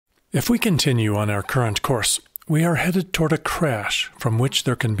If we continue on our current course, we are headed toward a crash from which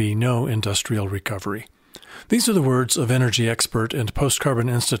there can be no industrial recovery. These are the words of energy expert and Post-Carbon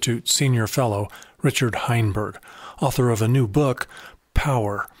Institute Senior Fellow Richard Heinberg, author of a new book,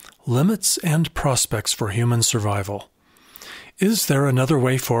 Power: Limits and Prospects for Human Survival. Is there another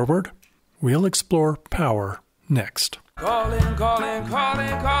way forward? We'll explore power next. Calling, calling,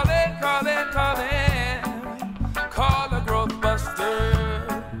 calling, calling, calling, calling. Call a growth buster.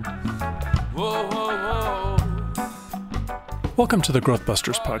 Whoa, whoa, whoa. Welcome to the Growth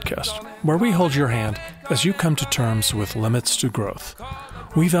Busters podcast, where we hold your hand as you come to terms with limits to growth.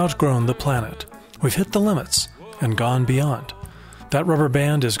 We've outgrown the planet. We've hit the limits and gone beyond. That rubber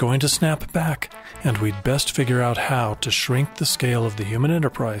band is going to snap back, and we'd best figure out how to shrink the scale of the human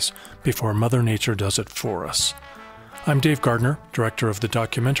enterprise before Mother Nature does it for us. I'm Dave Gardner, director of the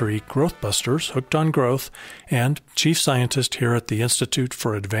documentary Growth Busters, Hooked on Growth, and chief scientist here at the Institute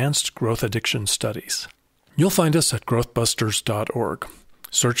for Advanced Growth Addiction Studies. You'll find us at growthbusters.org.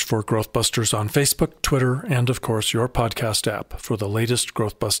 Search for Growth Busters on Facebook, Twitter, and of course your podcast app for the latest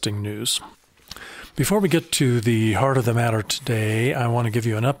growth-busting news. Before we get to the heart of the matter today, I want to give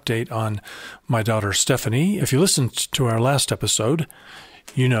you an update on my daughter Stephanie. If you listened to our last episode,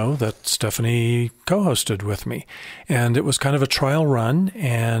 you know that Stephanie co-hosted with me, and it was kind of a trial run,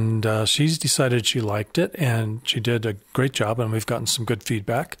 and she's decided she liked it, and she did a great job, and we've gotten some good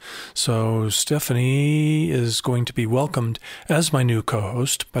feedback. So Stephanie is going to be welcomed as my new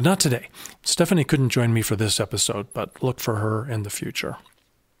co-host, but not today. Stephanie couldn't join me for this episode, but look for her in the future.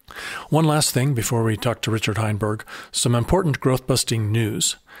 One last thing before we talk to Richard Heinberg, some important growth-busting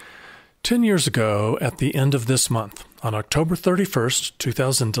news. 10 years ago, at the end of this month, on October 31st,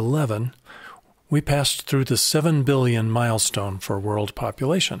 2011, we passed through the 7 billion milestone for world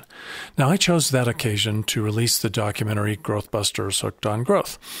population. Now, I chose that occasion to release the documentary Growth Busters Hooked on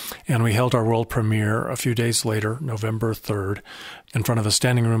Growth, and we held our world premiere a few days later, November 3rd, in front of a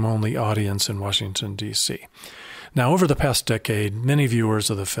standing room only audience in Washington, D.C. Now, over the past decade, many viewers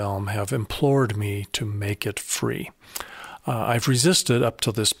of the film have implored me to make it free. I've resisted up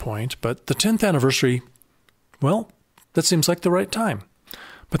to this point, but the 10th anniversary, well, that seems like the right time.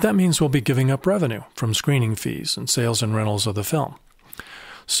 But that means we'll be giving up revenue from screening fees and sales and rentals of the film.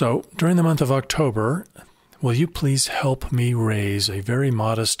 So, during the month of October, will you please help me raise a very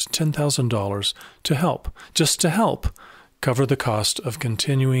modest $10,000 to help, just to help, cover the cost of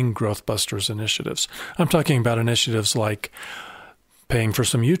continuing Growth Busters initiatives. I'm talking about initiatives like paying for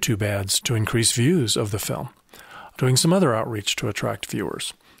some YouTube ads to increase views of the film, doing some other outreach to attract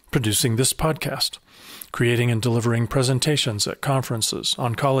viewers, producing this podcast, creating and delivering presentations at conferences,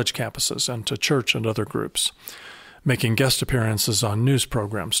 on college campuses, and to church and other groups, making guest appearances on news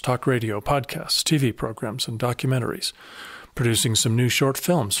programs, talk radio, podcasts, TV programs, and documentaries, producing some new short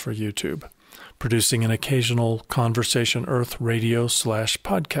films for YouTube, producing an occasional Conversation Earth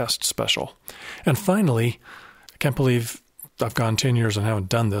radio/podcast special. And finally, I can't believe I've gone 10 years and haven't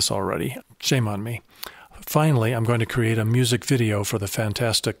done this already. Shame on me. Finally, I'm going to create a music video for the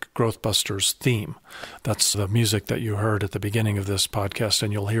fantastic Growth Busters theme. That's the music that you heard at the beginning of this podcast,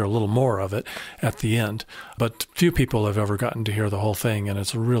 and you'll hear a little more of it at the end. But few people have ever gotten to hear the whole thing, and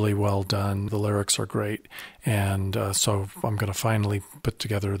it's really well done. The lyrics are great, and so I'm going to finally put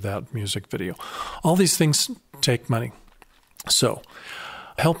together that music video. All these things take money. So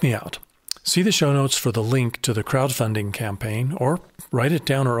help me out. See the show notes for the link to the crowdfunding campaign, or write it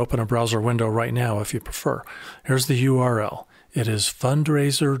down or open a browser window right now if you prefer. Here's the URL. It is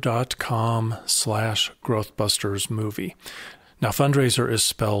fundraiser.com/growthbustersmovie. Now, fundraiser is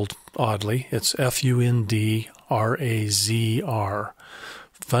spelled oddly. It's FUNDRAZR.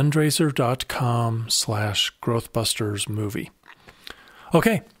 Fundraiser.com/growthbustersmovie.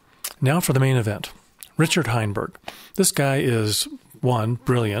 Okay, now for the main event. Richard Heinberg. This guy is, 1,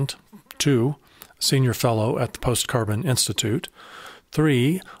 brilliant. 2, senior fellow at the Post-Carbon Institute.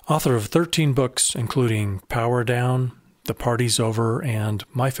 3, author of 13 books, including Power Down, The Party's Over, and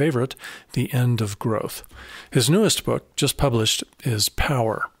my favorite, The End of Growth. His newest book, just published, is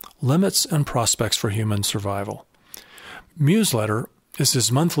Power: Limits and Prospects for Human Survival. Newsletter is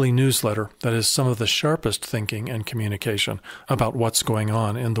his monthly newsletter that is some of the sharpest thinking and communication about what's going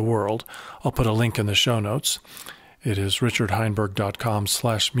on in the world. I'll put a link in the show notes. It is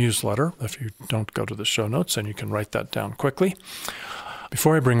richardheinberg.com/newsletter. If you don't go to the show notes, and you can write that down quickly.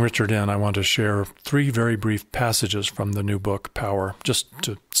 Before I bring Richard in, I want to share 3 very brief passages from the new book, Power, just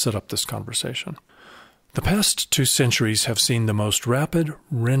to set up this conversation. The past 2 centuries have seen the most rapid,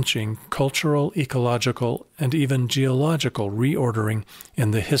 wrenching cultural, ecological, and even geological reordering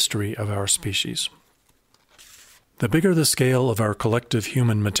in the history of our species. The bigger the scale of our collective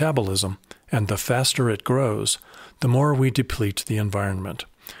human metabolism, and the faster it grows, the more we deplete the environment.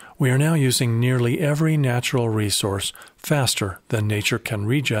 We are now using nearly every natural resource faster than nature can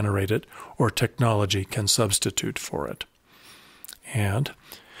regenerate it or technology can substitute for it. And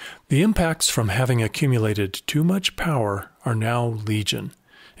the impacts from having accumulated too much power are now legion,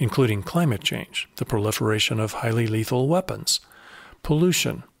 including climate change, the proliferation of highly lethal weapons,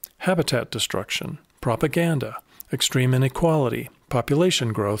 pollution, habitat destruction, propaganda, extreme inequality,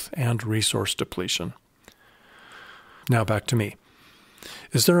 population growth, and resource depletion. Now back to me.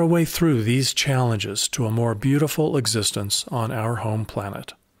 Is there a way through these challenges to a more beautiful existence on our home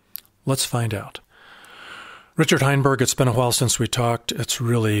planet? Let's find out. Richard Heinberg, it's been a while since we talked. It's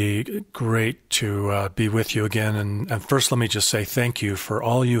really great to be with you again. And first, let me just say thank you for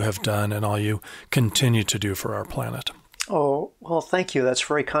all you have done and all you continue to do for our planet. Oh, well, thank you. That's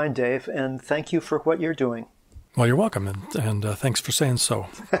very kind, Dave. And thank you for what you're doing. Well, you're welcome. And thanks for saying so.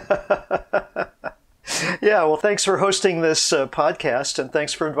 Yeah, well, thanks for hosting this podcast, and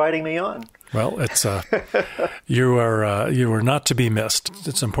thanks for inviting me on. Well, it's you are not to be missed.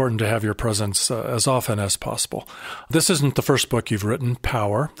 It's important to have your presence as often as possible. This isn't the first book you've written,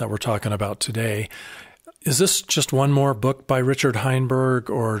 Power, that we're talking about today. Is this just one more book by Richard Heinberg,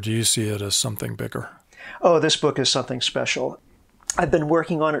 or do you see it as something bigger? Oh, this book is something special. I've been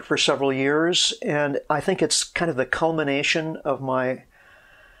working on it for several years, and I think it's kind of the culmination of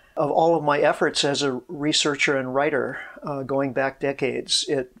all of my efforts as a researcher and writer going back decades.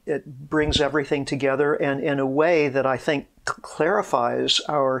 It brings everything together, and in a way that I think clarifies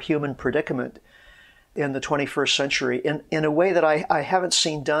our human predicament in the 21st century in a way that I haven't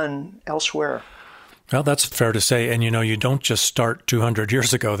seen done elsewhere. Well, that's fair to say. And, you don't just start 200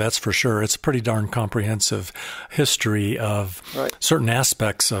 years ago, that's for sure. It's a pretty darn comprehensive history of certain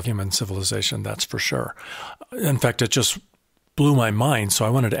aspects of human civilization, that's for sure. In fact, it just blew my mind. So I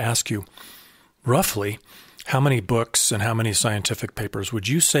wanted to ask you, roughly, how many books and how many scientific papers would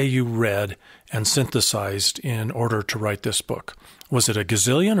you say you read and synthesized in order to write this book? Was it a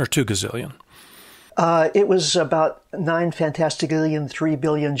gazillion or 2 gazillion? It was about 9 fantastigillion, 3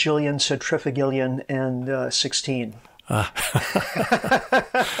 billion, jillion, centrifugillion, and 16.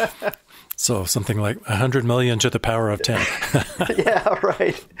 So something like 100 million to the power of 10. Yeah,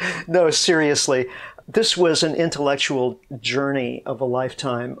 right. No, seriously. This was an intellectual journey of a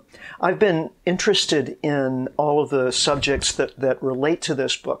lifetime. I've been interested in all of the subjects that relate to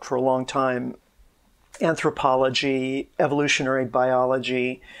this book for a long time. Anthropology, evolutionary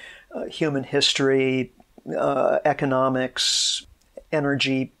biology, human history, economics,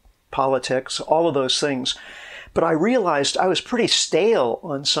 energy, politics, all of those things. But I realized I was pretty stale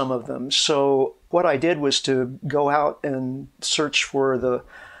on some of them. So what I did was to go out and search for the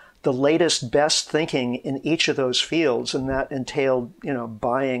latest, best thinking in each of those fields. And that entailed,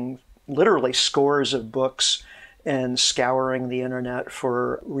 buying literally scores of books and scouring the internet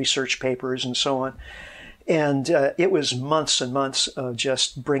for research papers and so on. And it was months and months of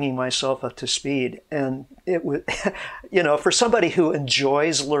just bringing myself up to speed. And it was, for somebody who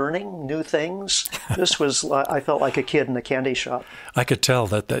enjoys learning new things, this was, I felt like a kid in a candy shop. I could tell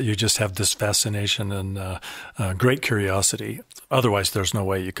that you just have this fascination and great curiosity. Otherwise, there's no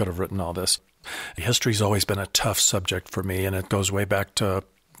way you could have written all this. History's always been a tough subject for me, and it goes way back to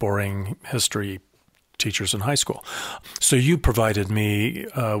boring history teachers in high school. So you provided me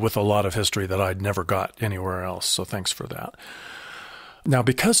with a lot of history that I'd never got anywhere else, so thanks for that. Now,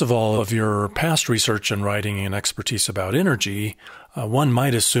 because of all of your past research and writing and expertise about energy, one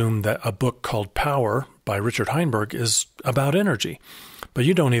might assume that a book called Power by Richard Heinberg is about energy. But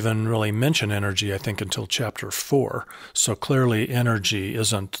you don't even really mention energy, I think, until chapter 4. So clearly energy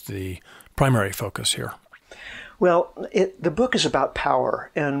isn't the primary focus here. Well, the book is about power,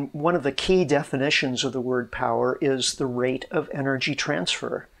 and one of the key definitions of the word power is the rate of energy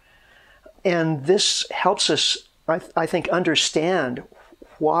transfer. And this helps us, I think, understand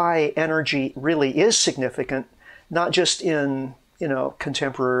why energy really is significant, not just in,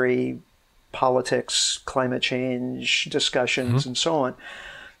 contemporary politics, climate change discussions, and so on,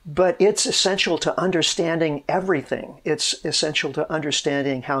 but it's essential to understanding everything. It's essential to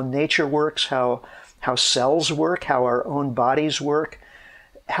understanding how nature works, how cells work, how our own bodies work,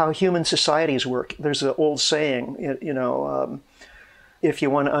 how human societies work. There's an old saying, if you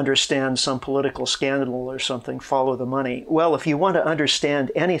want to understand some political scandal or something, follow the money. Well, if you want to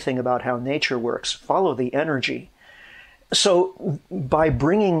understand anything about how nature works, follow the energy. So by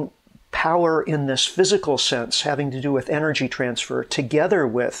bringing power in this physical sense, having to do with energy transfer, together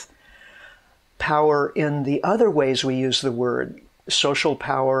with power in the other ways we use the word, social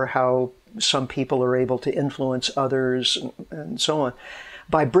power, how some people are able to influence others, and so on.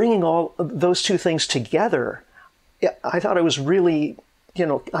 By bringing all those two things together, I thought it was really,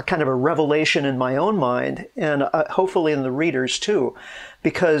 a kind of a revelation in my own mind, and hopefully in the readers too,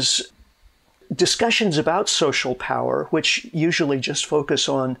 because discussions about social power, which usually just focus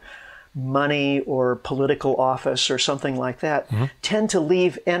on money or political office or something like that, tend to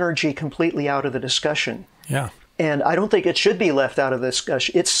leave energy completely out of the discussion. Yeah. And I don't think it should be left out of the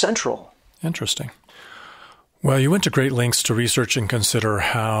discussion. It's central. Interesting. Well, you went to great lengths to research and consider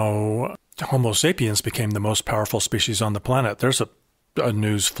how Homo sapiens became the most powerful species on the planet. There's a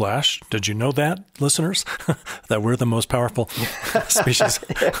news flash. Did you know that, listeners? That we're the most powerful species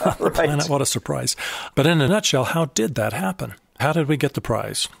on the planet? What a surprise. But in a nutshell, how did that happen? How did we get the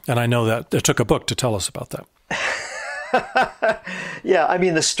prize? And I know that it took a book to tell us about that. Yeah, I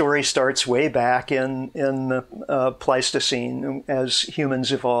mean, the story starts way back in the Pleistocene as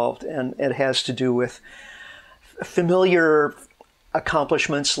humans evolved, and it has to do with familiar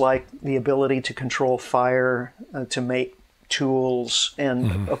accomplishments like the ability to control fire, to make tools,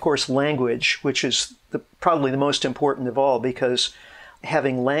 and of course language, which is probably the most important of all, because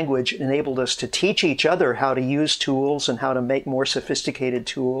having language enabled us to teach each other how to use tools and how to make more sophisticated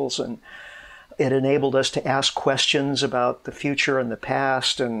tools, and it enabled us to ask questions about the future and the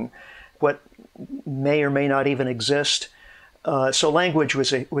past and what may or may not even exist. So language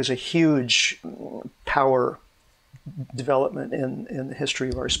was a huge power development in the history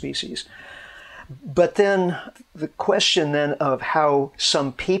of our species. But then the question then of how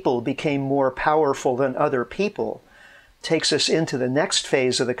some people became more powerful than other people takes us into the next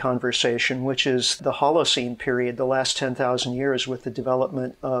phase of the conversation, which is the Holocene period, the last 10,000 years, with the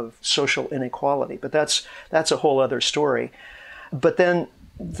development of social inequality. But that's a whole other story. But then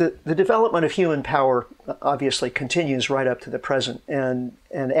the development of human power obviously continues right up to the present. And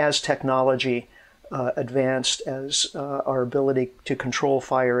as technology advanced, as our ability to control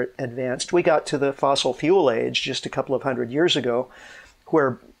fire advanced, we got to the fossil fuel age just a couple of hundred years ago,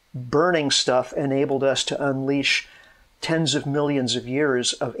 where burning stuff enabled us to unleash tens of millions of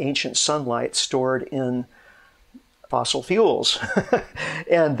years of ancient sunlight stored in fossil fuels.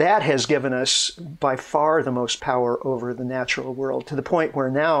 And that has given us by far the most power over the natural world, to the point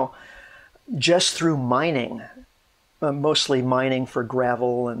where now, just through mining, mostly mining for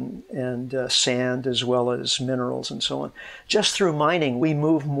gravel and sand as well as minerals and so on, just through mining, we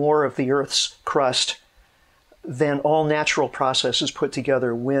move more of the Earth's crust than all natural processes put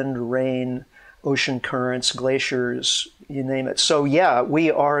together: wind, rain, ocean currents, glaciers, you name it. So yeah,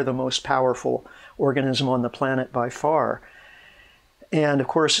 we are the most powerful organism on the planet by far. And of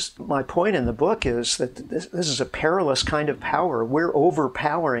course, my point in the book is that this is a perilous kind of power. We're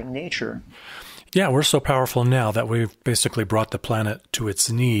overpowering nature. Yeah, we're so powerful now that we've basically brought the planet to its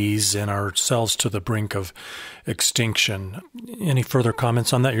knees and ourselves to the brink of extinction. Any further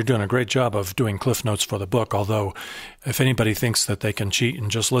comments on that? You're doing a great job of doing cliff notes for the book, although if anybody thinks that they can cheat and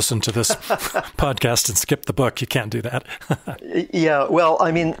just listen to this podcast and skip the book, you can't do that. Yeah, well,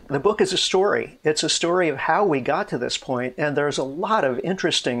 I mean, the book is a story. It's a story of how we got to this point, and there's a lot of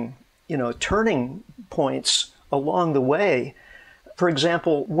interesting, turning points along the way. For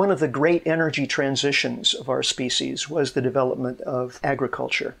example, one of the great energy transitions of our species was the development of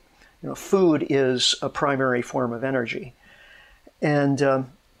agriculture. Food is a primary form of energy. And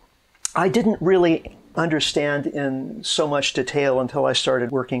I didn't really understand in so much detail until I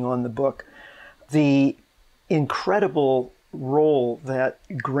started working on the book the incredible role that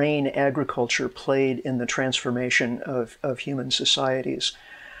grain agriculture played in the transformation of human societies.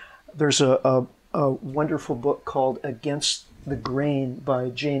 There's a wonderful book called Against the Grain by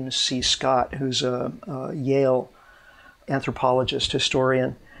James C. Scott, who's a Yale anthropologist,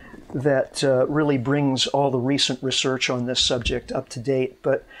 historian, that really brings all the recent research on this subject up to date.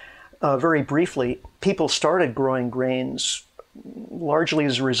 But very briefly, people started growing grains largely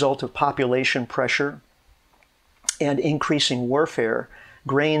as a result of population pressure and increasing warfare.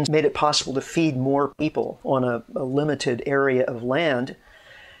 Grains made it possible to feed more people on a limited area of land.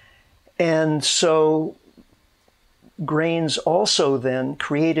 And so grains also then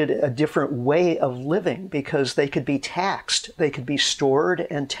created a different way of living because they could be taxed. They could be stored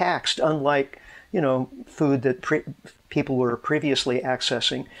and taxed, unlike, food that people were previously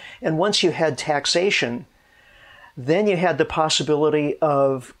accessing. And once you had taxation, then you had the possibility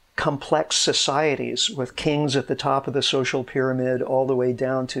of complex societies with kings at the top of the social pyramid all the way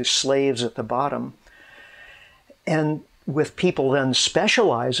down to slaves at the bottom. And with people then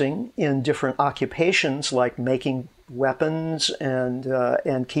specializing in different occupations like making weapons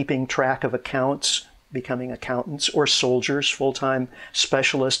and keeping track of accounts becoming accountants, or soldiers, full-time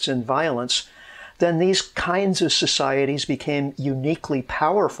specialists in violence, then these kinds of societies became uniquely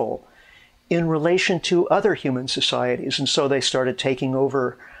powerful in relation to other human societies. And so they started taking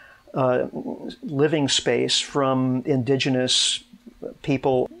over living space from indigenous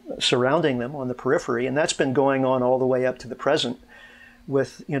people surrounding them on the periphery. And that's been going on all the way up to the present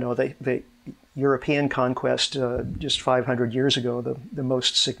with, the European conquest just 500 years ago, the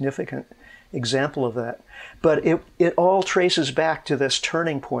most significant example of that. But it all traces back to this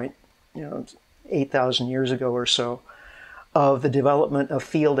turning point, 8,000 years ago or so, of the development of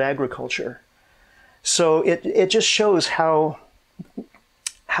field agriculture. So it just shows how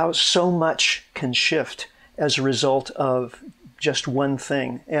so much can shift as a result of just one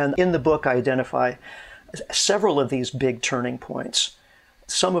thing. And in the book, I identify several of these big turning points,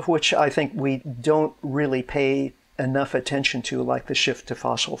 some of which I think we don't really pay enough attention to, like the shift to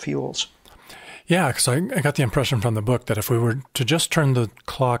fossil fuels. Yeah, because I got the impression from the book that if we were to just turn the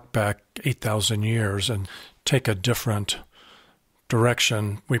clock back 8,000 years and take a different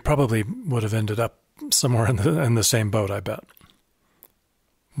direction, we probably would have ended up somewhere in the same boat, I bet.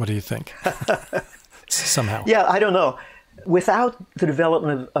 What do you think? Somehow. Yeah, I don't know. Without the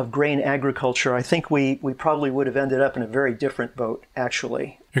development of grain agriculture, I think we probably would have ended up in a very different boat,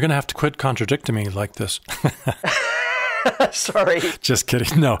 actually. You're going to have to quit contradicting me like this. Sorry. Just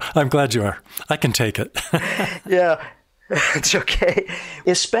kidding. No, I'm glad you are. I can take it. Yeah, it's okay.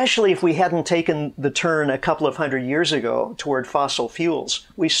 Especially if we hadn't taken the turn a couple of hundred years ago toward fossil fuels,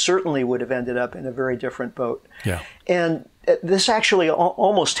 we certainly would have ended up in a very different boat. Yeah. And this actually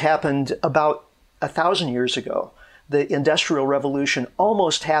almost happened about 1,000 years ago. The Industrial Revolution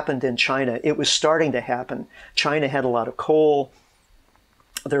almost happened in China. It was starting to happen. China had a lot of coal.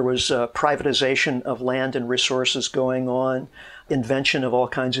 There was privatization of land and resources going on, invention of all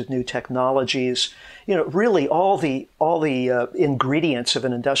kinds of new technologies. Really all the ingredients of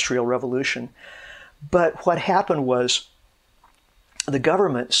an industrial revolution. But what happened was the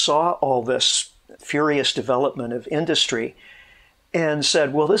government saw all this furious development of industry and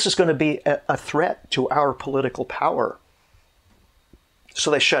said, well, this is going to be a threat to our political power.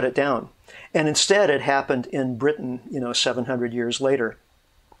 So they shut it down. And instead it happened in Britain, 700 years later.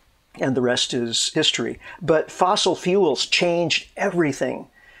 And the rest is history. But fossil fuels changed everything.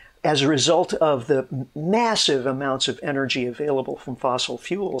 As a result of the massive amounts of energy available from fossil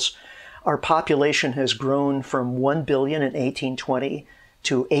fuels, our population has grown from 1 billion in 1820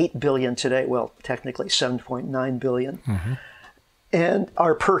 to 8 billion today. Well, technically 7.9 billion. Mm-hmm. And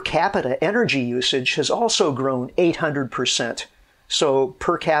our per capita energy usage has also grown 800%. So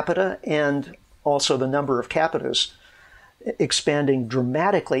per capita and also the number of capitas expanding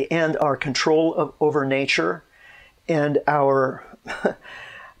dramatically, and our control over nature and our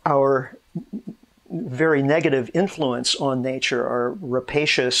very negative influence on nature, our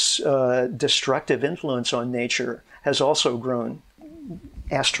rapacious, destructive influence on nature has also grown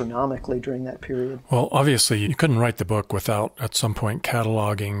astronomically during that period. Well, obviously, you couldn't write the book without at some point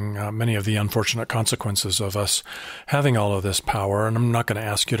cataloging many of the unfortunate consequences of us having all of this power. And I'm not going to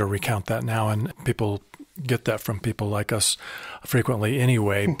ask you to recount that now, and people get that from people like us frequently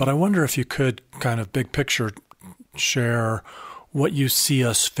anyway. But I wonder if you could kind of big picture share what you see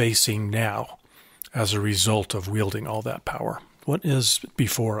us facing now as a result of wielding all that power. What is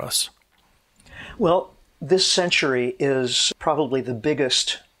before us? Well, this century is probably the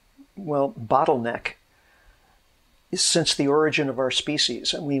biggest, bottleneck since the origin of our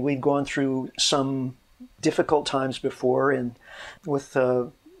species. And we've gone through some difficult times before, and with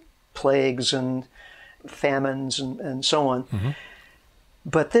plagues and famines and so on. Mm-hmm.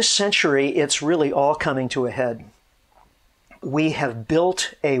 But this century, it's really all coming to a head. We have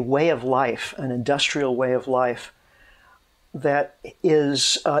built a way of life, an industrial way of life, that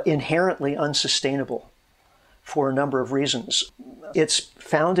is inherently unsustainable for a number of reasons. It's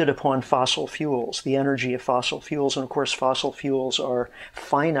founded upon fossil fuels, the energy of fossil fuels. And of course, fossil fuels are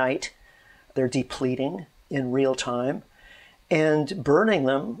finite. They're depleting in real time. And burning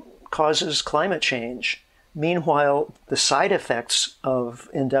them causes climate change. Meanwhile, the side effects of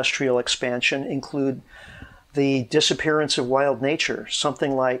industrial expansion include the disappearance of wild nature.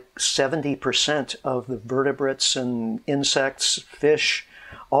 Something like 70% of the vertebrates and insects, fish,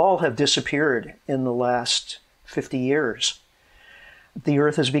 all have disappeared in the last 50 years. The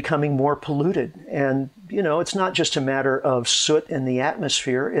earth is becoming more polluted. And, it's not just a matter of soot in the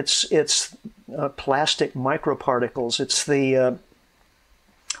atmosphere. It's plastic microparticles. It's the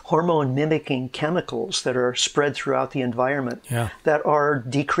hormone-mimicking chemicals that are spread throughout the environment that are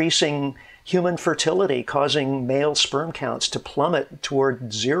decreasing human fertility, causing male sperm counts to plummet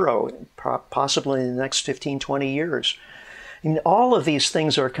toward zero, possibly in the next 15, 20 years. And all of these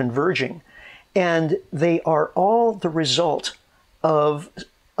things are converging, and they are all the result of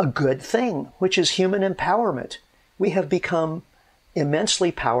a good thing, which is human empowerment. We have become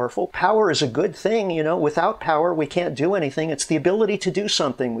immensely powerful. Power is a good thing, you know. Without power, we can't do anything. It's the ability to do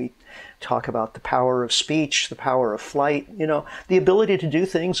something. We talk about the power of speech, the power of flight, you know. The ability to do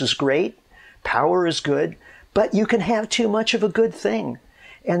things is great. Power is good, but you can have too much of a good thing.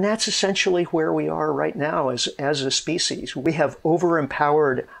 And that's essentially where we are right now as a species. We have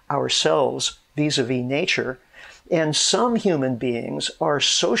over-empowered ourselves vis-a-vis nature, and some human beings are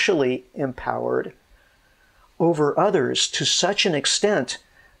socially empowered over others to such an extent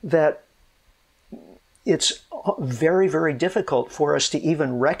that it's very, very difficult for us to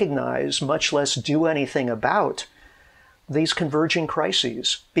even recognize, much less do anything about, these converging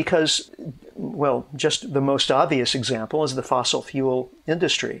crises. Because, well, just the most obvious example is the fossil fuel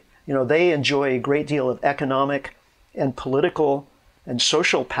industry. You know, they enjoy a great deal of economic and political and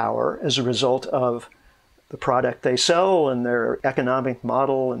social power as a result of the product they sell and their economic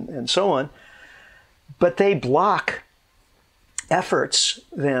model and so on. But they block efforts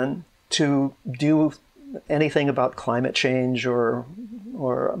then to do anything about climate change or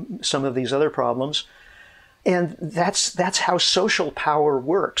some of these other problems. And that's how social power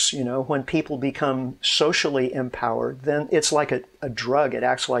works. You know, when people become socially empowered, then it's like a drug. It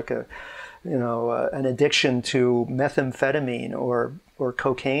acts like an addiction to methamphetamine or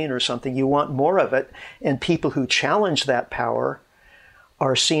cocaine or something. You want more of it, and people who challenge that power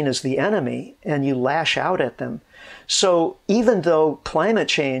are seen as the enemy, and you lash out at them. So even though climate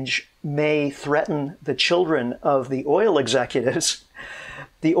change may threaten the children of the oil executives,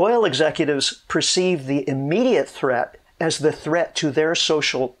 the oil executives perceive the immediate threat as the threat to their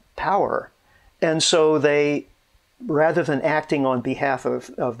social power. And so they, rather than acting on behalf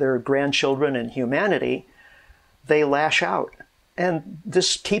of their grandchildren and humanity, they lash out. And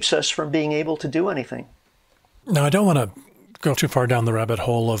this keeps us from being able to do anything. Now, I don't want to go too far down the rabbit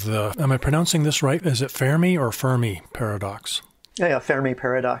hole of am I pronouncing this right? Is it Fermi or Fermi paradox? Yeah, Fermi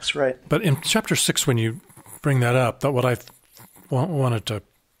paradox, right. But in chapter 6, when you bring that up, what I wanted to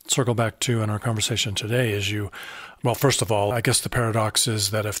circle back to in our conversation today is well, first of all, I guess the paradox is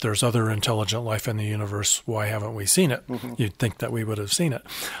that if there's other intelligent life in the universe, why haven't we seen it? Mm-hmm. You'd think that we would have seen it.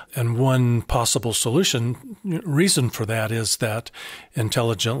 And one possible reason for that is that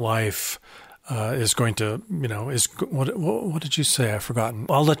intelligent life is going to, what did you say? I've forgotten.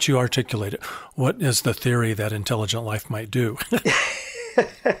 I'll let you articulate it. What is the theory that intelligent life might do?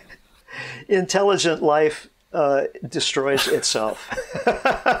 Intelligent life destroys itself.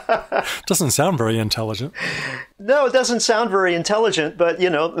 Doesn't sound very intelligent. No, it doesn't sound very intelligent, but,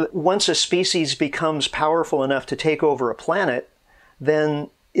 once a species becomes powerful enough to take over a planet, then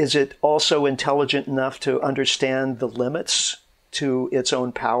is it also intelligent enough to understand the limits to its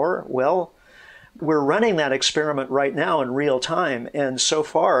own power? Well, we're running that experiment right now in real time, and so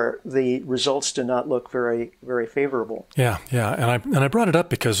far the results do not look very, very favorable. Yeah, and I brought it up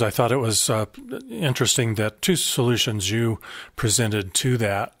because I thought it was interesting that two solutions you presented to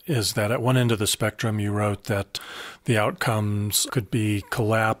that is that at one end of the spectrum you wrote that the outcomes could be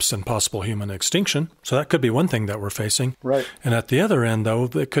collapse and possible human extinction. So that could be one thing that we're facing. Right. And at the other end, though,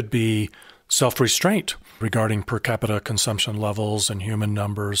 it could be self-restraint regarding per capita consumption levels and human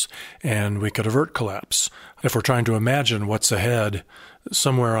numbers, and we could avert collapse. If we're trying to imagine what's ahead,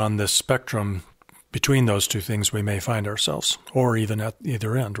 somewhere on this spectrum between those two things we may find ourselves, or even at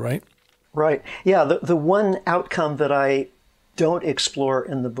either end, right? Right. Yeah, the one outcome that I don't explore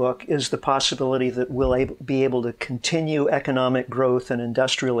in the book is the possibility that we'll be able to continue economic growth and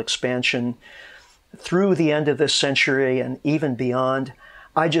industrial expansion through the end of this century and even beyond.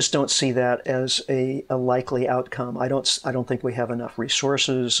 I just don't see that as a likely outcome. I don't think we have enough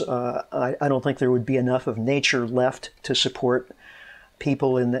resources. I don't think there would be enough of nature left to support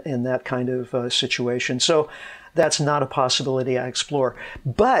people in that kind of situation. So that's not a possibility I explore.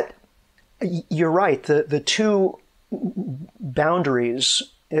 But you're right. The two boundaries,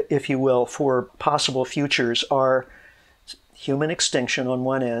 if you will, for possible futures are human extinction on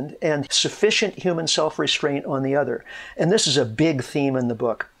one end, and sufficient human self-restraint on the other. And this is a big theme in the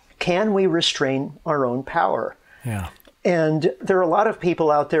book. Can we restrain our own power? Yeah. And there are a lot of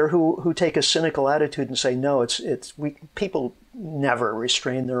people out there who take a cynical attitude and say, no, people never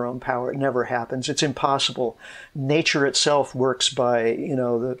restrain their own power. It never happens. It's impossible. Nature itself works by,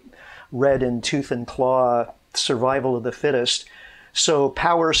 the red in tooth and claw survival of the fittest. So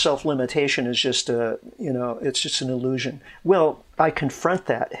power self-limitation is just it's just an illusion. Well, I confront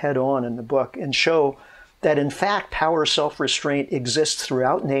that head on in the book and show that in fact power self-restraint exists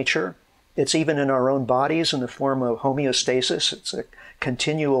throughout nature. It's even in our own bodies in the form of homeostasis. It's a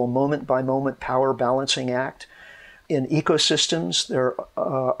continual moment-by-moment power balancing act. In ecosystems, there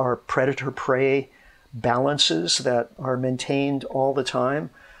are predator-prey balances that are maintained all the time.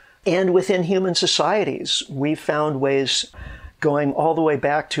 And within human societies, we've found ways, going all the way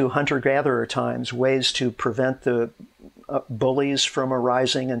back to hunter-gatherer times, ways to prevent the bullies from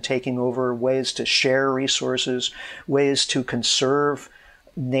arising and taking over, ways to share resources, ways to conserve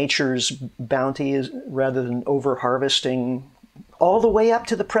nature's bounty rather than over-harvesting, all the way up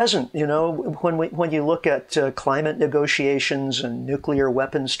to the present. You know, when you look at climate negotiations and nuclear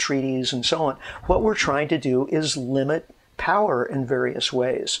weapons treaties and so on, what we're trying to do is limit power in various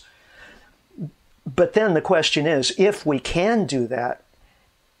ways. But then the question is, if we can do that,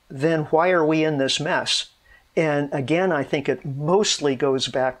 then why are we in this mess? And again, I think it mostly goes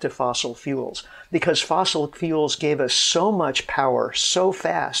back to fossil fuels, because fossil fuels gave us so much power so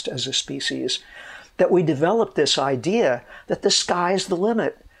fast as a species that we developed this idea that the sky's the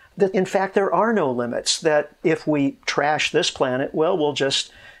limit, that in fact there are no limits, that if we trash this planet, well, we'll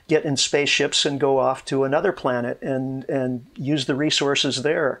just get in spaceships and go off to another planet and use the resources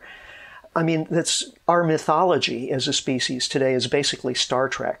there. I mean, that's our mythology as a species today is basically Star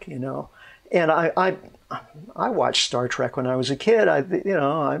Trek, you know. And I watched Star Trek when I was a kid.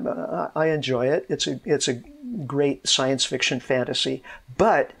 I enjoy it. It's a great science fiction fantasy,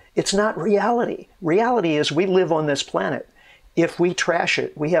 but it's not reality. Reality is we live on this planet. If we trash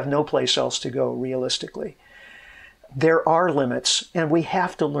it, we have no place else to go, realistically. There are limits, and we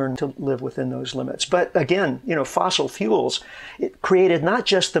have to learn to live within those limits. But again, you know, fossil fuels, it created not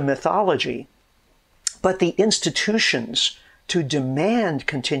just the mythology, but the institutions to demand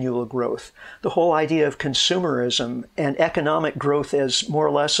continual growth. The whole idea of consumerism and economic growth as more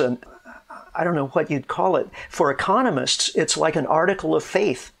or less I don't know what you'd call it. For economists, it's like an article of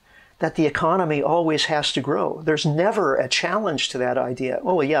faith that the economy always has to grow. There's never a challenge to that idea.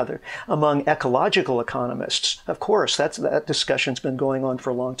 Oh, yeah, among ecological economists, of course, that discussion's been going on for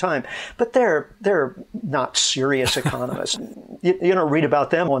a long time. But they're not serious economists. You don't read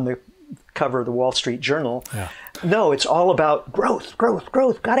about them on the cover of the Wall Street Journal. Yeah. No, it's all about growth.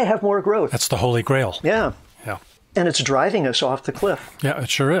 Got to have more growth. That's the holy grail. Yeah. Yeah. And it's driving us off the cliff. Yeah, it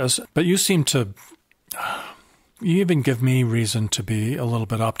sure is. But you seem to... You even give me reason to be a little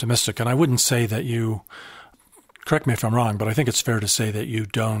bit optimistic. And I wouldn't say that you, correct me if I'm wrong, but I think it's fair to say that you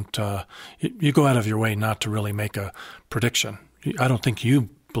don't, you go out of your way not to really make a prediction. I don't think you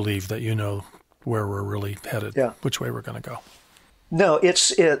believe that you know where we're really headed, which way we're going to go. No,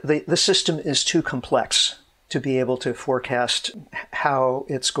 the system is too complex to be able to forecast how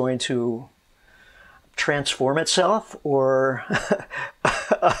it's going to transform itself or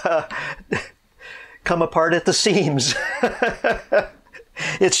come apart at the seams.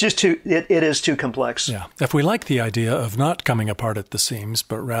 It's just it is too complex. Yeah. If we like the idea of not coming apart at the seams,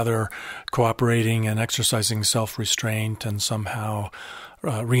 but rather cooperating and exercising self-restraint and somehow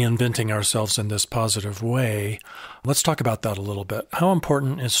reinventing ourselves in this positive way, let's talk about that a little bit. How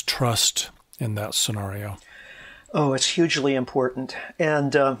important is trust in that scenario? Oh, it's hugely important.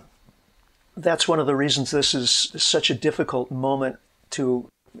 And that's one of the reasons this is such a difficult moment to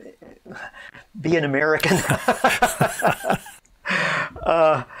be an American.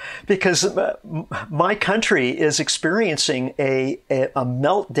 Because my country is experiencing a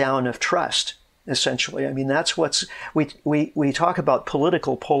meltdown of trust, essentially. I mean, that's we talk about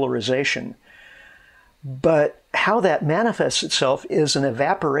political polarization, but how that manifests itself is an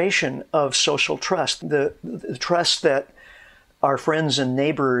evaporation of social trust, the trust that our friends and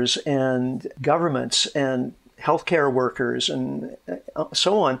neighbors and governments and healthcare workers and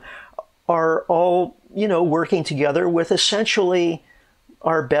so on are all, working together with essentially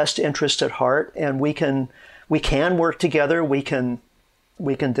our best interest at heart. And we can work together. We can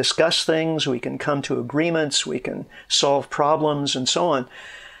discuss things. We can come to agreements. We can solve problems and so on.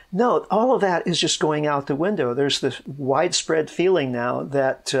 No, all of that is just going out the window. There's this widespread feeling now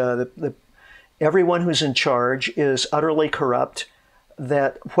that everyone who's in charge is utterly corrupt,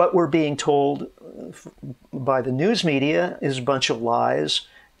 that what we're being told by the news media is a bunch of lies,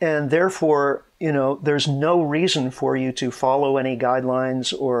 and therefore, there's no reason for you to follow any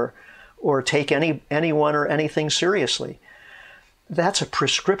guidelines or take anyone or anything seriously. That's a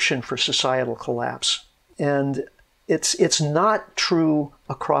prescription for societal collapse. And it's not true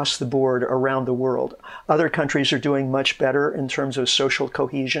across the board around the world. Other countries are doing much better in terms of social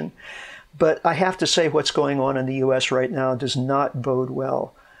cohesion. But I have to say what's going on in the U.S. right now does not bode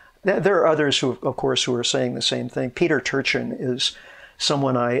well. There are others who, of course, who are saying the same thing. Peter Turchin is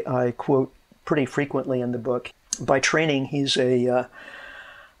someone I quote pretty frequently in the book. By training, he's a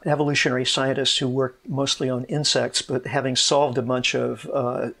evolutionary scientist who worked mostly on insects, but having solved a bunch of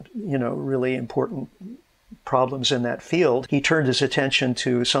really important problems in that field, he turned his attention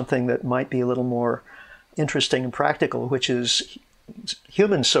to something that might be a little more interesting and practical, which is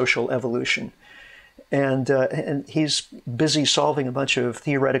human social evolution. And he's busy solving a bunch of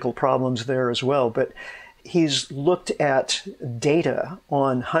theoretical problems there as well. But he's looked at data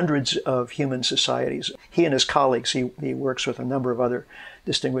on hundreds of human societies. He and his colleagues, he works with a number of other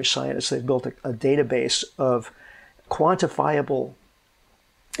distinguished scientists, they've built a database of quantifiable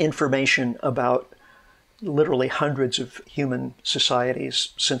information about literally hundreds of human societies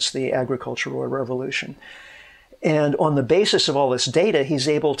since the agricultural revolution. And on the basis of all this data, he's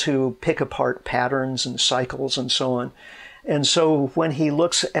able to pick apart patterns and cycles and so on. And so when he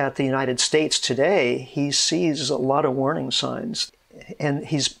looks at the United States today, he sees a lot of warning signs. And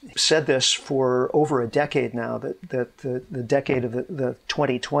he's said this for over a decade now, that the decade of the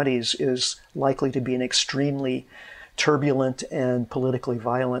 2020s is likely to be an extremely turbulent and politically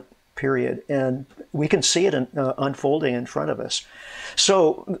violent period. And we can see it unfolding in front of us.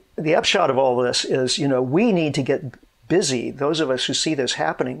 So the upshot of all this is, we need to get busy, those of us who see this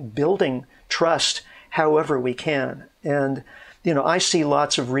happening, building trust however we can. And, I see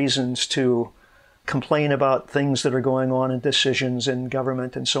lots of reasons to complain about things that are going on in decisions in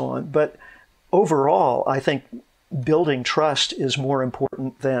government and so on. But overall, I think building trust is more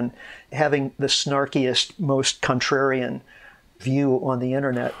important than having the snarkiest, most contrarian view on the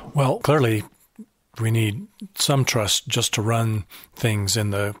internet. Well, clearly, we need some trust just to run things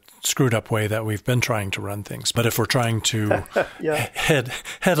in the screwed up way that we've been trying to run things. But if we're trying to head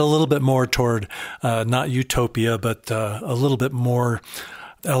a little bit more toward not utopia, but a little bit more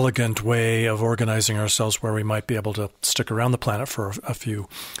elegant way of organizing ourselves where we might be able to stick around the planet for a few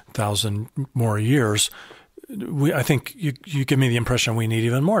thousand more years, I think you give me the impression we need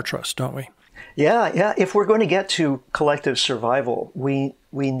even more trust, don't we? Yeah. If we're going to get to collective survival, we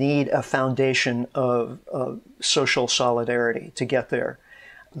need a foundation of social solidarity to get there.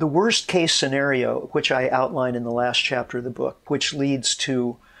 The worst case scenario, which I outline in the last chapter of the book, which leads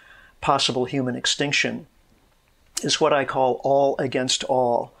to possible human extinction, is what I call all against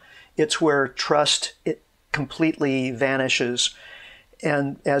all. It's where trust completely vanishes,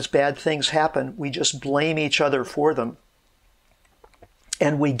 and as bad things happen, we just blame each other for them.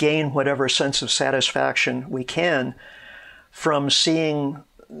 And we gain whatever sense of satisfaction we can from seeing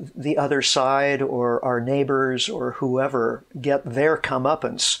the other side or our neighbors or whoever get their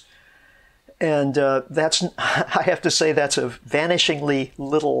comeuppance. And I have to say, that's a vanishingly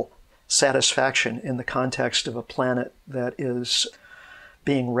little satisfaction in the context of a planet that is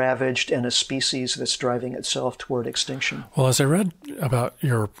being ravaged and a species that's driving itself toward extinction. Well, as I read about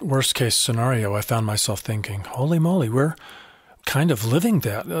your worst case scenario, I found myself thinking, holy moly, we're kind of living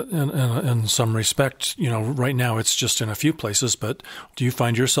that in some respect. Right now it's just in a few places, but do you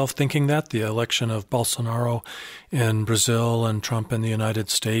find yourself thinking that the election of Bolsonaro in Brazil and Trump in the United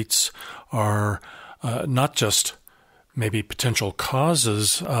States are not just maybe potential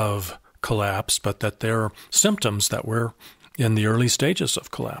causes of collapse, but that they're symptoms that we're in the early stages of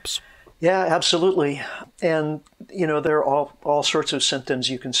collapse? Yeah, absolutely. And, there are all sorts of symptoms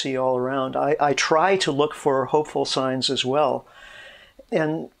you can see all around. I try to look for hopeful signs as well.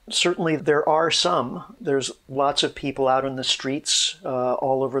 And certainly there are some. There's lots of people out in the streets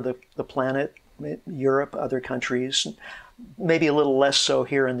all over the planet, Europe, other countries, maybe a little less so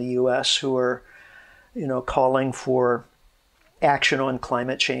here in the U.S., who are, calling for action on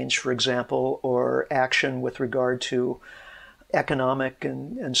climate change, for example, or action with regard to economic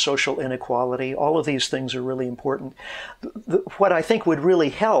and social inequality. All of these things are really important. What I think would really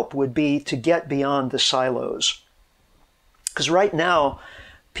help would be to get beyond the silos. Because right now,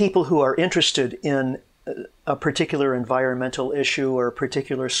 people who are interested in a particular environmental issue or a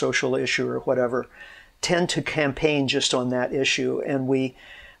particular social issue or whatever tend to campaign just on that issue. And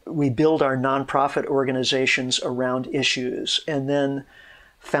we build our nonprofit organizations around issues, and then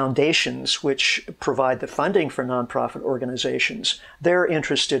foundations, which provide the funding for nonprofit organizations, they're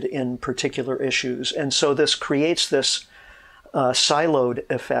interested in particular issues. And so this creates this siloed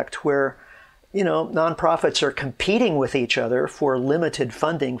effect where, nonprofits are competing with each other for limited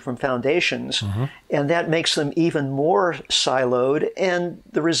funding from foundations, and that makes them even more siloed. And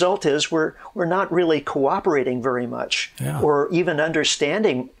the result is we're not really cooperating very much, or even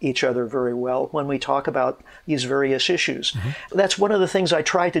understanding each other very well when we talk about these various issues. That's one of the things I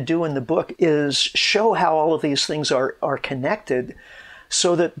try to do in the book, is show how all of these things are connected,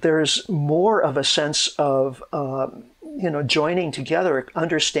 so that there's more of a sense of, joining together,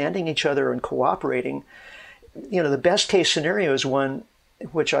 understanding each other and cooperating. The best case scenario is one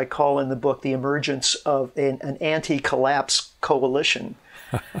which I call in the book the emergence of an anti-collapse coalition.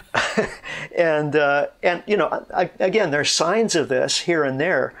 and again, there's signs of this here and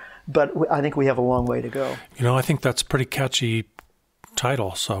there, but I think we have a long way to go. I think that's a pretty catchy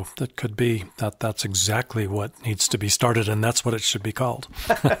title, so that could be that's exactly what needs to be started, and that's what it should be called.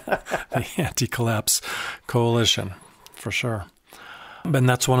 The Anti-Collapse Coalition, for sure. And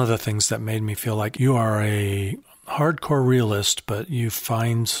that's one of the things that made me feel like you are a hardcore realist, but you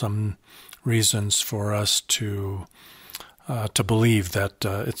find some reasons for us to believe that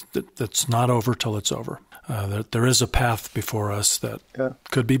it's not over till it's over. That there is a path before us that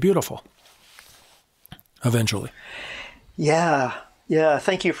could be beautiful eventually. Yeah.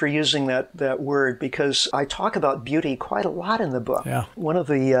 Thank you for using that word, because I talk about beauty quite a lot in the book. Yeah. One of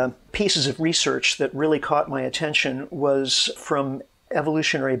the pieces of research that really caught my attention was from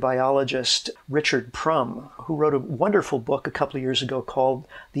evolutionary biologist Richard Prum, who wrote a wonderful book a couple of years ago called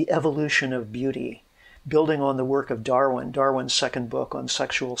The Evolution of Beauty, building on the work of Darwin's second book on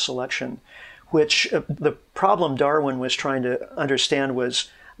sexual selection, which the problem Darwin was trying to understand was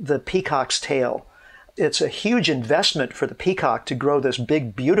the peacock's tail. It's a huge investment for the peacock to grow this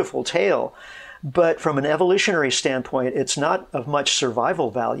big, beautiful tail. But from an evolutionary standpoint, it's not of much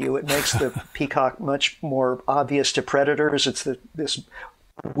survival value. It makes the peacock much more obvious to predators. It's this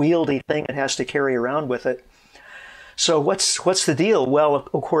wieldy thing it has to carry around with it. So what's the deal? Well,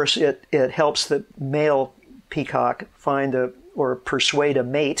 of course, it helps the male peacock find or persuade a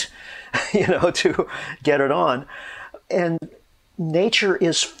mate, to get it on. And nature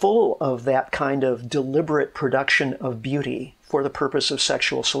is full of that kind of deliberate production of beauty for the purpose of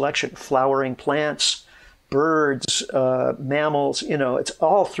sexual selection. Flowering plants, birds, mammals, it's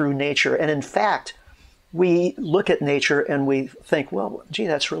all through nature. And in fact, we look at nature and we think, well, gee,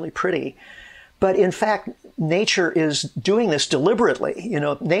 that's really pretty. But in fact, nature is doing this deliberately.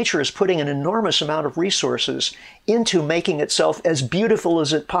 Nature is putting an enormous amount of resources into making itself as beautiful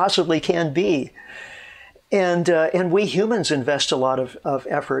as it possibly can be. And we humans invest a lot of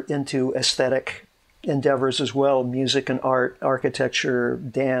effort into aesthetic endeavors as well: music and art, architecture,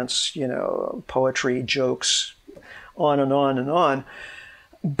 dance, poetry, jokes, on and on and on.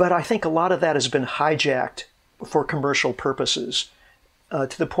 But I think a lot of that has been hijacked for commercial purposes,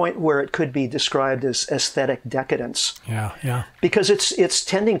 to the point where it could be described as aesthetic decadence. Yeah. Because it's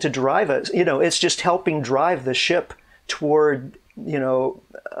tending to drive us, it's just helping drive the ship toward,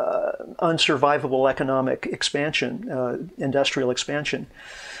 unsurvivable economic expansion, industrial expansion.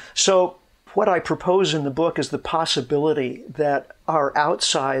 So what I propose in the book is the possibility that our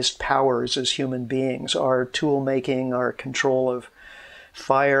outsized powers as human beings, our tool making, our control of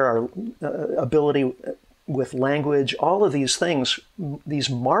fire, our ability with language, all of these things, these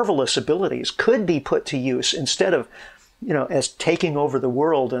marvelous abilities could be put to use instead of, as taking over the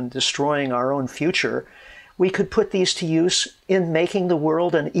world and destroying our own future. We could put these to use in making the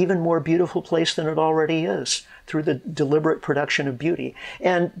world an even more beautiful place than it already is through the deliberate production of beauty.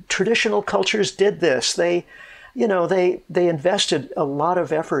 And traditional cultures did this. They invested a lot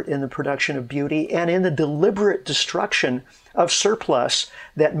of effort in the production of beauty and in the deliberate destruction of surplus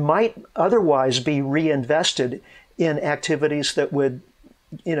that might otherwise be reinvested in activities that would,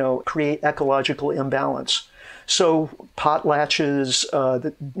 create ecological imbalance. So potlatches,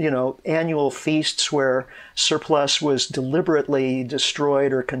 annual feasts where surplus was deliberately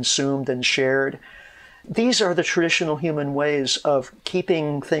destroyed or consumed and shared. These are the traditional human ways of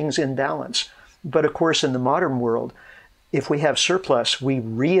keeping things in balance. But of course, in the modern world, if we have surplus, we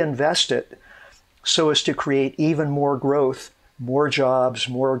reinvest it so as to create even more growth, more jobs,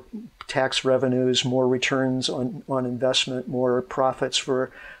 more tax revenues, more returns on investment, more profits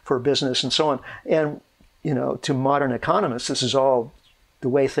for business, and so on. And to modern economists, this is all the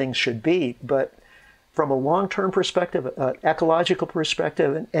way things should be. But from a long-term perspective, an ecological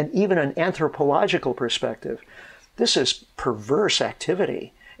perspective, and even an anthropological perspective, this is perverse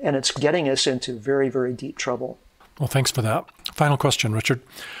activity, and it's getting us into very, very deep trouble. Well, thanks for that. Final question, Richard.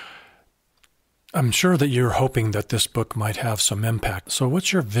 I'm sure that you're hoping that this book might have some impact. So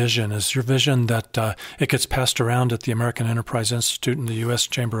what's your vision? Is your vision that it gets passed around at the American Enterprise Institute and the U.S.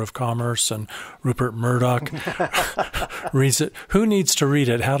 Chamber of Commerce and Rupert Murdoch reads it? Who needs to read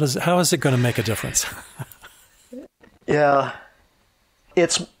it? How is it going to make a difference? Yeah,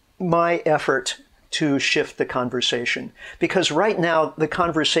 it's my effort to shift the conversation. Because right now, the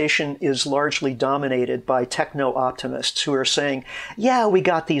conversation is largely dominated by techno-optimists who are saying, yeah, we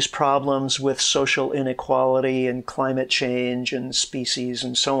got these problems with social inequality and climate change and species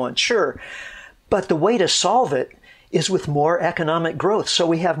and so on. Sure. But the way to solve it is with more economic growth. So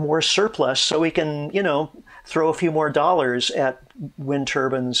we have more surplus, so we can, throw a few more dollars at wind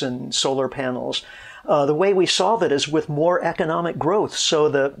turbines and solar panels. The way we solve it is with more economic growth, so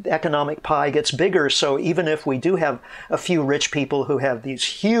the economic pie gets bigger. So even if we do have a few rich people who have these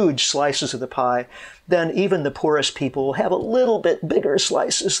huge slices of the pie, then even the poorest people will have a little bit bigger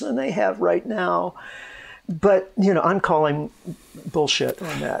slices than they have right now. But, I'm calling bullshit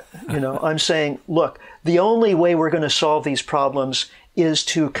on that. I'm saying, look, the only way we're going to solve these problems is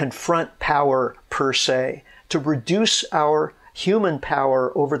to confront power per se, to reduce our human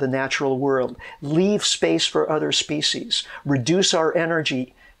power over the natural world, leave space for other species, reduce our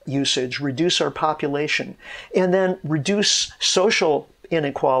energy usage, reduce our population, and then reduce social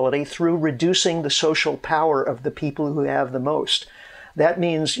inequality through reducing the social power of the people who have the most. That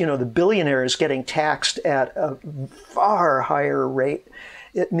means, the billionaires getting taxed at a far higher rate.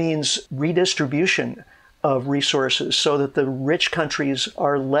 It means redistribution of resources so that the rich countries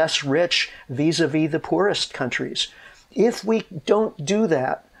are less rich vis-a-vis the poorest countries. If we don't do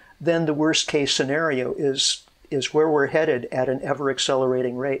that, then the worst case scenario is where we're headed at an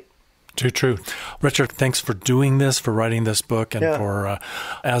ever-accelerating rate. Too true. Richard, thanks for doing this, for writing this book, and for,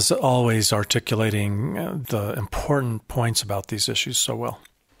 as always, articulating the important points about these issues so well.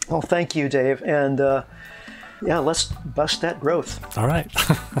 Well, thank you, Dave. And let's bust that growth. All right.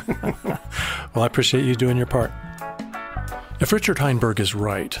 Well, I appreciate you doing your part. If Richard Heinberg is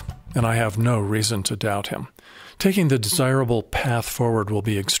right, and I have no reason to doubt him, taking the desirable path forward will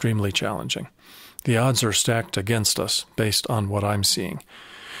be extremely challenging. The odds are stacked against us based on what I'm seeing.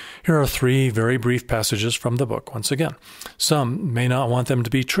 Here are 3 very brief passages from the book, once again. Some may not want them to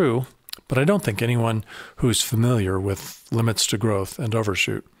be true, but I don't think anyone who's familiar with limits to growth and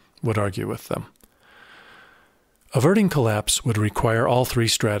overshoot would argue with them. Averting collapse would require all 3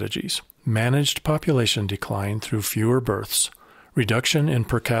 strategies: managed population decline through fewer births, reduction in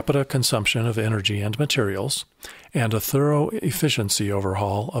per capita consumption of energy and materials, and a thorough efficiency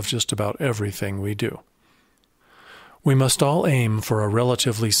overhaul of just about everything we do. We must all aim for a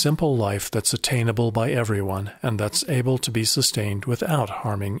relatively simple life that's attainable by everyone and that's able to be sustained without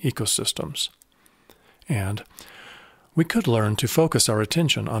harming ecosystems. And we could learn to focus our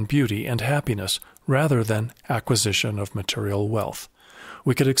attention on beauty and happiness rather than acquisition of material wealth.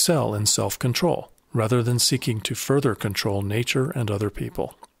 We could excel in self-control rather than seeking to further control nature and other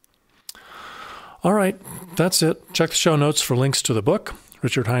people. All right, that's it. Check the show notes for links to the book,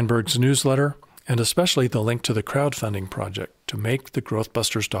 Richard Heinberg's newsletter, and especially the link to the crowdfunding project to make the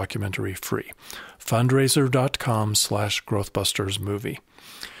Growthbusters documentary free. Fundraiser.com/GrowthbustersMovie.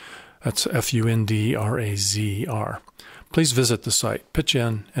 That's FUNDRAZR. Please visit the site, pitch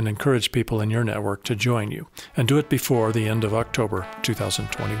in, and encourage people in your network to join you, and do it before the end of October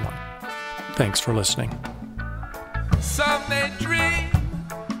 2021. Thanks for listening. Some may dream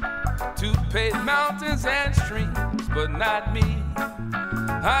to pave mountains and streams, but not me.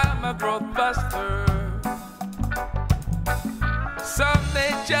 I'm a growth buster. Some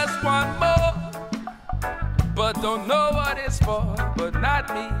they just want more, but don't know what it's for, but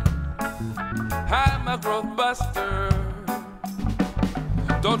not me. I'm a growth buster.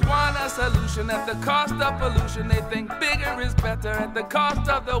 Don't want a solution at the cost of pollution. They think bigger is better at the cost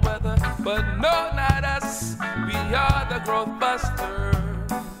of the weather, but no, not us. We are the growth busters.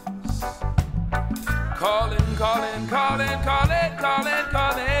 Calling, calling, calling, calling, calling,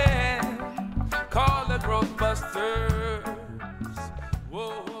 calling. Call the growth busters.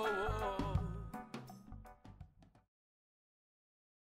 Whoa.